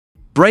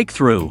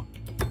Breakthrough.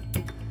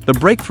 The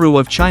breakthrough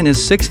of China's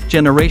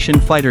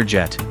 6th-generation fighter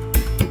jet.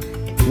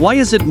 Why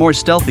is it more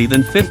stealthy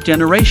than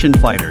 5th-generation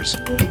fighters?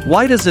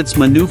 Why does its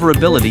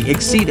maneuverability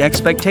exceed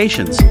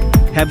expectations?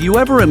 Have you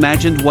ever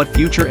imagined what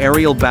future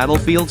aerial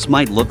battlefields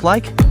might look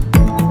like?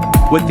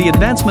 With the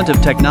advancement of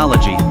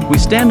technology, we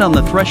stand on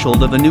the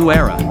threshold of a new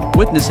era,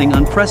 witnessing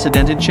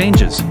unprecedented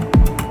changes.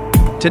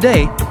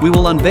 Today, we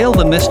will unveil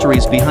the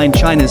mysteries behind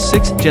China's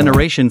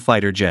 6th-generation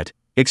fighter jet,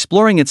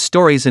 exploring its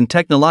stories and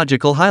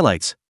technological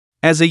highlights.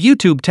 As a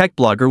YouTube tech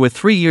blogger with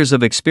 3 years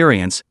of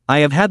experience, I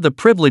have had the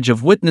privilege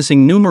of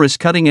witnessing numerous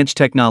cutting-edge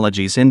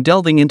technologies and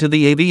delving into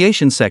the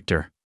aviation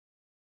sector.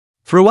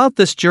 Throughout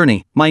this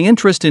journey, my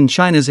interest in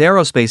China's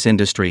aerospace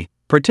industry,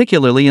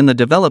 particularly in the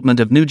development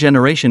of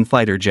new-generation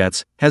fighter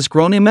jets, has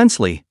grown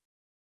immensely.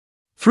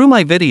 Through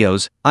my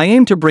videos, I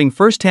aim to bring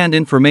first-hand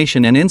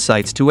information and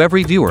insights to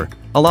every viewer,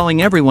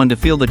 allowing everyone to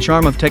feel the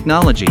charm of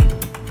technology.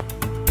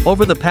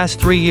 Over the past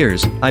 3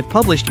 years, I've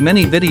published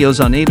many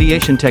videos on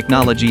aviation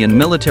technology and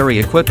military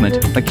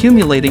equipment,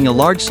 accumulating a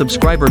large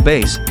subscriber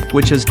base,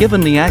 which has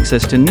given me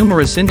access to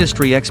numerous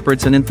industry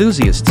experts and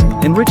enthusiasts,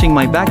 enriching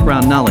my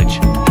background knowledge.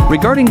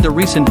 Regarding the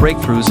recent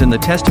breakthroughs in the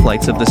test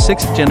flights of the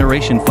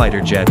 6th-generation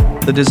fighter jet,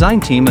 the design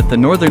team at the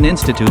Northern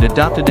Institute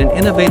adopted an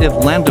innovative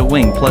Lambda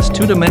wing plus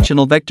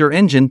two-dimensional vector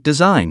engine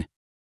design.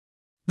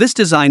 This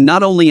design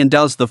not only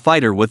endows the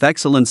fighter with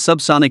excellent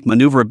subsonic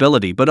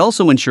maneuverability but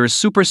also ensures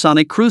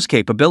supersonic cruise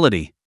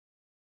capability.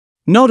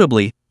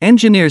 Notably,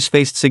 engineers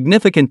faced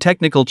significant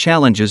technical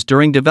challenges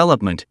during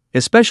development,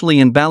 especially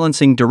in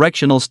balancing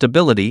directional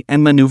stability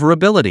and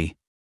maneuverability.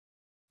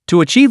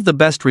 To achieve the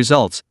best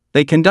results,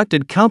 they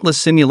conducted countless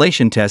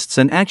simulation tests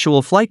and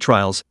actual flight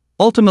trials,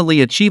 ultimately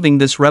achieving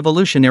this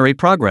revolutionary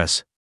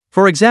progress.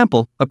 For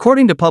example,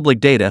 according to public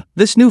data,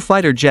 this new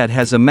fighter jet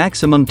has a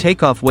maximum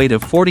takeoff weight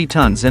of 40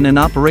 tons and an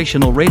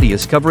operational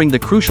radius covering the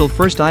crucial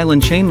first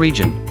island chain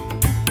region.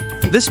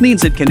 This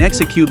means it can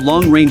execute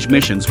long-range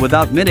missions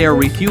without mid-air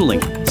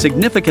refueling,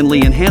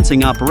 significantly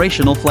enhancing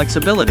operational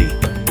flexibility.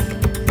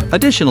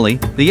 Additionally,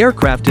 the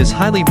aircraft is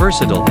highly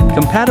versatile,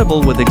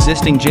 compatible with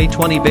existing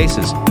J-20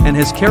 bases, and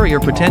has carrier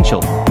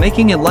potential,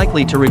 making it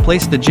likely to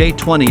replace the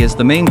J-20 as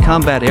the main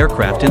combat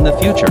aircraft in the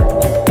future.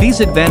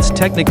 These advanced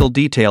technical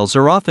details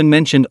are often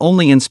mentioned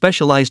only in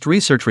specialized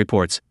research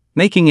reports,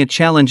 making it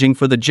challenging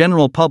for the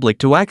general public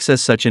to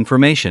access such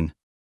information.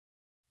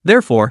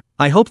 Therefore,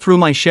 I hope through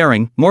my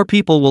sharing, more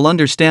people will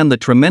understand the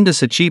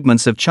tremendous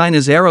achievements of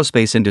China's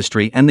aerospace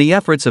industry and the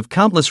efforts of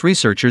countless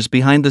researchers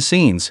behind the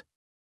scenes.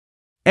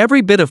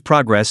 Every bit of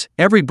progress,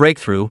 every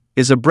breakthrough,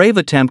 is a brave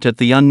attempt at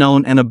the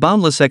unknown and a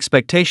boundless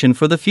expectation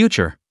for the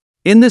future.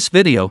 In this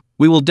video,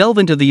 we will delve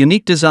into the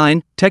unique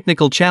design,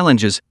 technical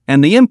challenges,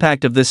 and the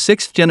impact of this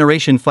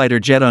 6th-generation fighter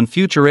jet on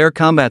future air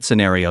combat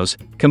scenarios,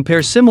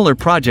 compare similar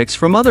projects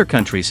from other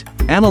countries,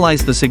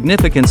 analyze the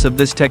significance of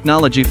this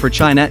technology for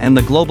China and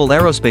the global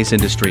aerospace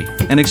industry,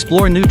 and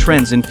explore new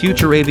trends in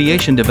future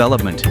aviation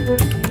development.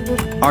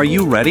 Are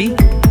you ready?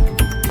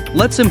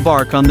 Let's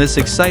embark on this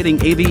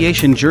exciting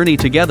aviation journey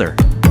together.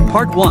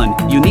 Part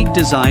 1: Unique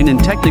Design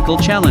and Technical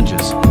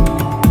Challenges.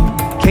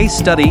 Case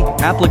Study: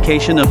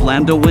 Application of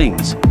Lambda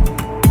Wings.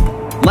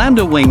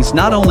 Lambda wings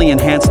not only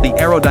enhance the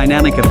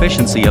aerodynamic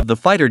efficiency of the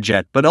fighter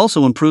jet but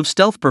also improve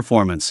stealth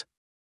performance.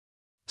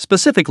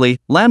 Specifically,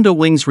 Lambda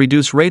wings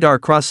reduce radar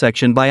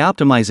cross-section by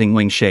optimizing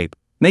wing shape,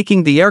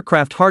 making the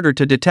aircraft harder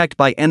to detect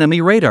by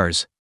enemy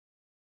radars.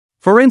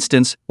 For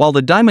instance, while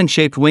the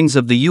diamond-shaped wings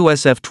of the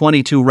US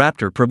F-22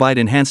 Raptor provide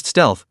enhanced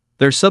stealth,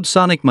 their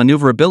subsonic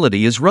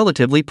maneuverability is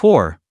relatively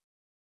poor.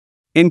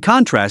 In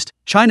contrast,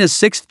 China's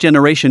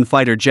 6th-generation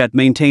fighter jet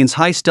maintains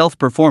high stealth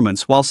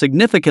performance while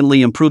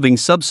significantly improving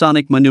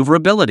subsonic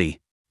maneuverability.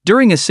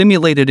 During a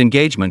simulated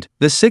engagement,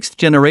 the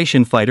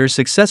 6th-generation fighter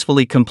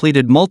successfully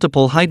completed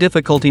multiple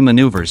high-difficulty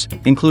maneuvers,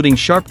 including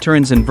sharp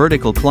turns and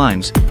vertical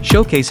climbs,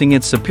 showcasing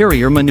its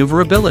superior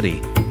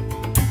maneuverability.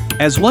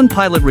 As one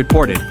pilot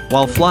reported,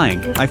 while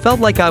flying, I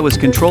felt like I was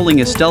controlling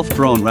a stealth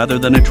drone rather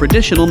than a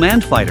traditional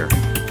manned fighter.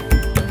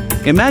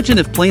 Imagine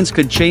if planes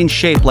could change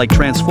shape like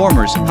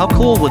Transformers, how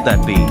cool would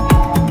that be?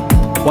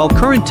 While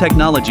current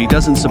technology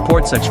doesn't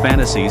support such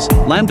fantasies,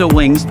 Lambda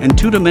wings and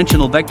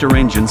two-dimensional vector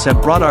engines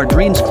have brought our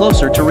dreams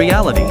closer to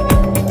reality.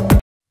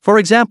 For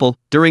example,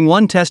 during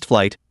one test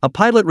flight, a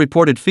pilot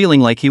reported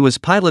feeling like he was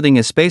piloting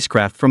a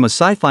spacecraft from a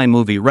sci-fi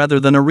movie rather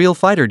than a real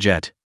fighter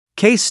jet.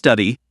 Case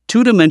Study: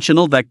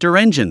 Two-dimensional vector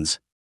engines.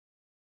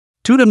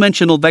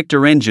 Two-dimensional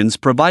vector engines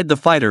provide the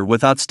fighter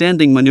with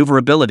outstanding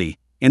maneuverability,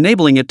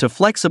 enabling it to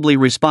flexibly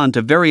respond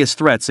to various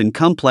threats in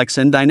complex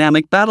and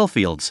dynamic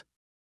battlefields.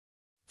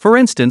 For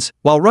instance,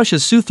 while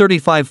Russia's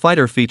Su-35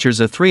 fighter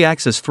features a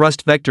 3-axis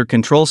thrust vector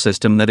control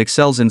system that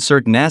excels in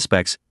certain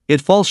aspects,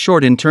 it falls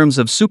short in terms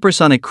of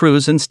supersonic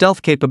cruise and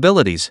stealth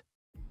capabilities.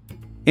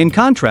 In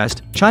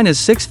contrast, China's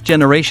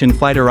 6th-generation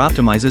fighter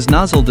optimizes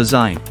nozzle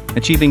design,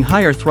 achieving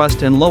higher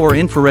thrust and lower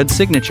infrared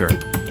signature.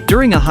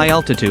 During a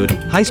high-altitude,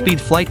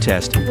 high-speed flight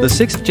test, the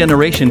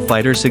 6th-generation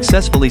fighter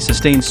successfully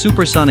sustained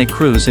supersonic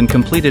cruise and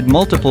completed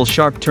multiple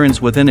sharp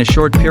turns within a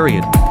short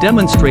period,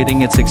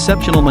 demonstrating its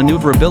exceptional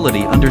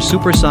maneuverability under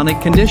supersonic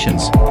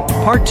conditions.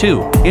 Part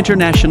 2,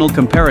 International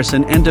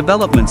Comparison and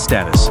Development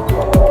Status.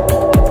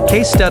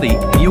 Case Study,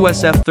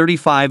 US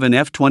F-35 and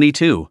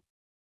F-22.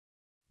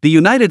 The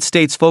United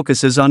States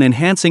focuses on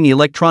enhancing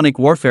electronic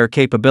warfare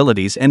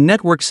capabilities and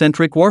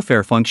network-centric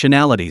warfare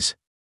functionalities.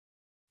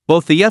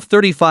 Both the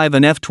F-35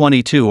 and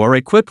F-22 are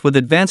equipped with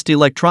advanced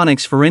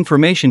electronics for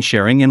information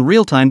sharing and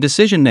real-time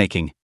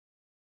decision-making.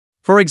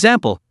 For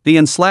example, the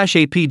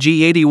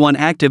AN/APG-81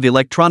 active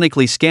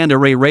electronically scanned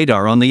array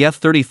radar on the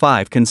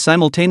F-35 can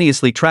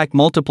simultaneously track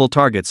multiple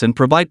targets and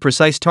provide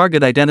precise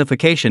target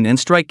identification and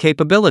strike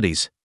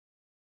capabilities.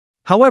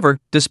 However,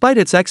 despite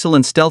its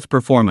excellent stealth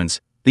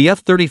performance, the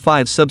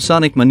F-35's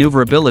subsonic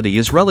maneuverability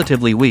is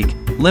relatively weak,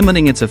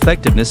 limiting its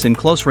effectiveness in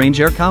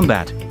close-range air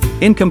combat.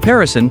 In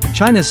comparison,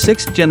 China's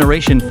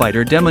 6th-generation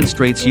fighter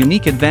demonstrates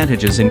unique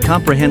advantages in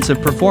comprehensive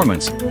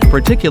performance,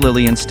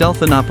 particularly in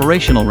stealth and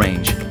operational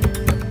range.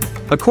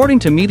 According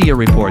to media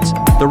reports,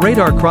 the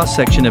radar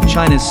cross-section of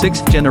China's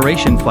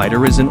 6th-generation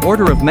fighter is an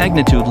order of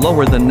magnitude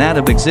lower than that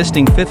of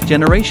existing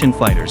 5th-generation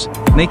fighters,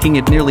 making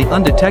it nearly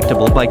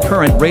undetectable by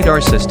current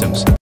radar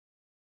systems.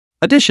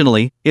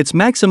 Additionally, its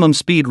maximum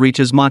speed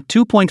reaches Mach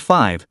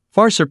 2.5,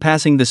 far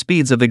surpassing the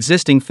speeds of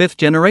existing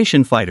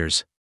 5th-generation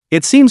fighters.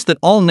 It seems that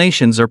all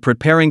nations are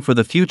preparing for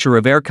the future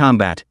of air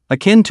combat,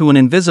 akin to an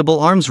invisible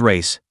arms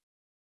race.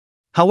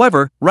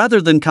 However,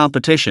 rather than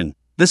competition,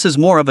 this is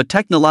more of a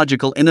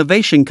technological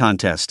innovation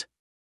contest.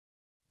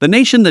 The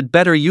nation that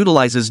better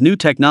utilizes new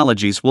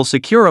technologies will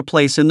secure a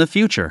place in the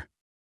future.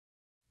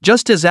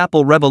 Just as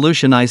Apple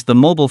revolutionized the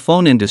mobile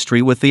phone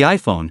industry with the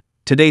iPhone,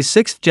 today's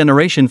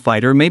 6th-generation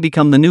fighter may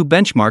become the new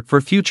benchmark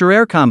for future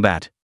air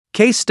combat.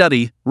 Case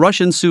Study,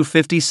 Russian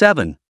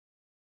Su-57.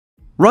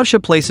 Russia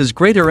places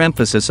greater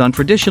emphasis on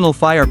traditional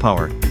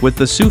firepower, with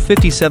the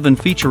Su-57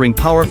 featuring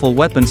powerful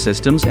weapon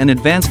systems and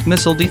advanced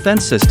missile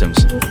defense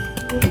systems.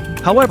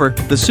 However,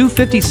 the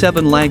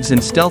Su-57 lags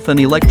in stealth and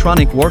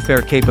electronic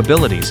warfare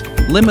capabilities,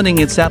 limiting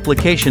its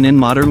application in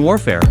modern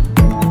warfare.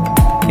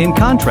 In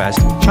contrast,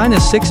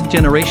 China's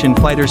 6th-generation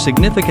fighter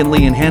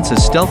significantly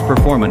enhances stealth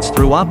performance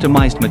through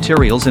optimized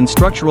materials and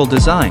structural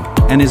design,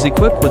 and is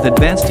equipped with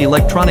advanced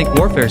electronic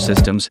warfare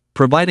systems,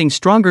 providing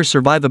stronger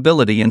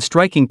survivability and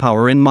striking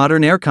power in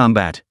modern air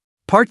combat.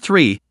 Part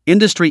 3,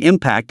 Industry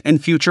Impact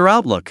and Future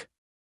Outlook.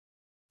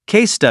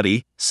 Case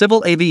Study,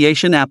 Civil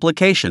Aviation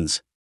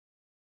Applications.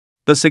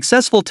 The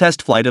successful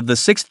test flight of the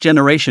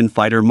 6th-generation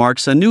fighter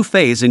marks a new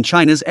phase in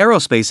China's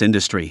aerospace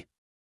industry.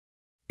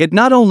 It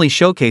not only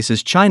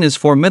showcases China's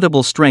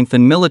formidable strength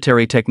in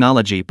military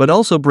technology but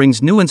also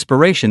brings new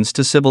inspirations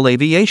to civil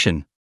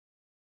aviation.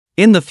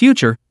 In the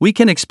future, we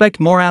can expect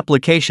more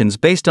applications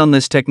based on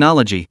this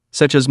technology,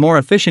 such as more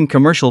efficient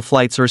commercial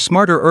flights or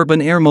smarter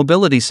urban air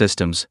mobility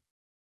systems.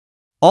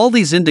 All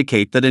these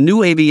indicate that a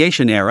new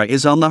aviation era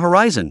is on the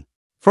horizon.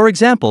 For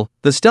example,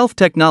 the stealth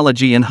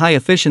technology and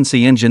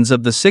high-efficiency engines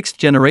of the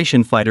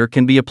 6th-generation fighter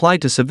can be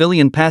applied to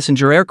civilian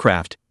passenger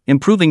aircraft,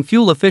 improving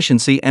fuel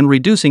efficiency and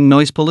reducing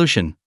noise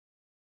pollution.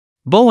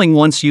 Boeing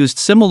once used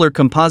similar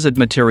composite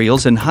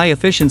materials and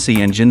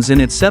high-efficiency engines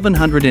in its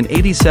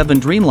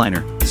 787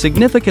 Dreamliner,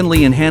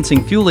 significantly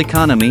enhancing fuel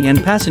economy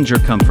and passenger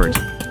comfort.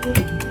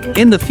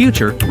 In the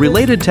future,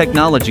 related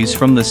technologies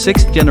from the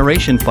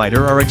 6th-generation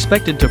fighter are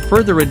expected to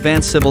further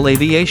advance civil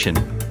aviation.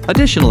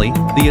 Additionally,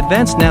 the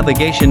advanced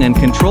navigation and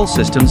control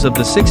systems of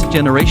the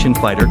 6th-generation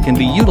fighter can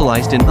be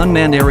utilized in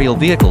unmanned aerial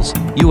vehicles,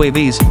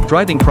 UAVs,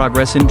 driving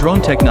progress in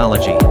drone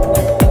technology.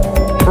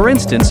 For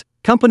instance,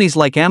 companies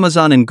like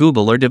Amazon and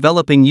Google are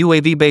developing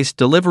UAV-based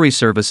delivery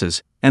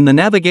services, and the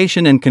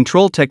navigation and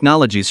control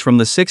technologies from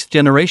the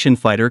 6th-generation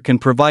fighter can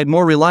provide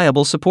more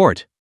reliable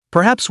support.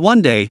 Perhaps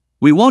one day,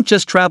 we won't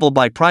just travel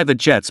by private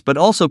jets but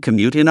also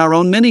commute in our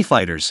own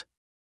mini-fighters.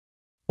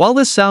 While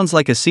this sounds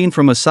like a scene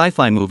from a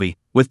sci-fi movie,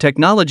 with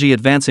technology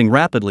advancing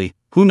rapidly,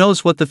 who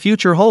knows what the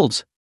future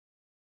holds?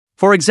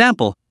 For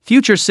example,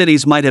 future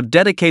cities might have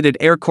dedicated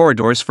air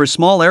corridors for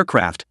small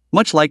aircraft,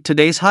 much like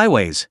today's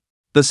highways.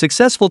 The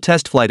successful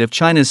test flight of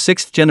China's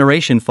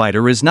 6th-generation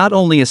fighter is not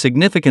only a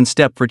significant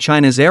step for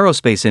China's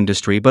aerospace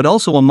industry but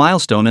also a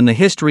milestone in the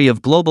history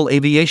of global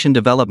aviation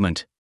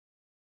development.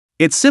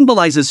 It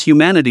symbolizes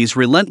humanity's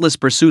relentless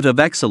pursuit of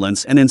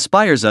excellence and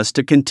inspires us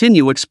to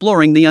continue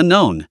exploring the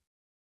unknown.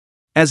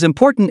 As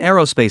important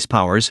aerospace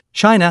powers,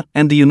 China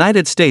and the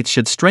United States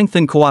should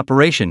strengthen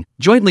cooperation,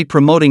 jointly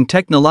promoting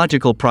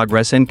technological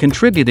progress and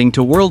contributing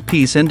to world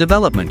peace and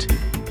development.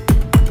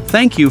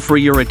 Thank you for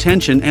your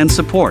attention and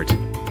support.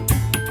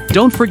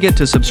 Don't forget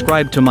to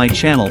subscribe to my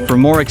channel for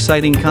more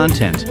exciting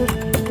content.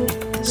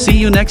 See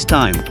you next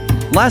time.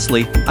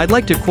 Lastly, I'd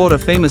like to quote a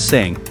famous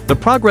saying, "The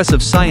progress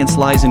of science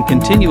lies in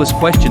continuous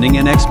questioning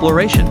and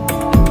exploration."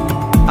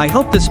 I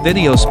hope this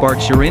video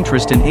sparks your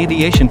interest in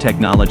aviation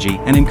technology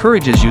and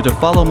encourages you to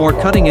follow more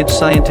cutting-edge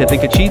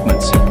scientific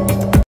achievements.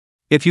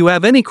 If you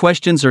have any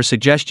questions or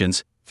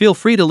suggestions, feel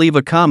free to leave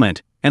a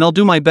comment, and I'll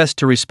do my best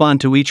to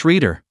respond to each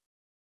reader.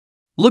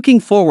 Looking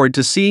forward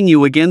to seeing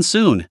you again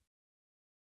soon.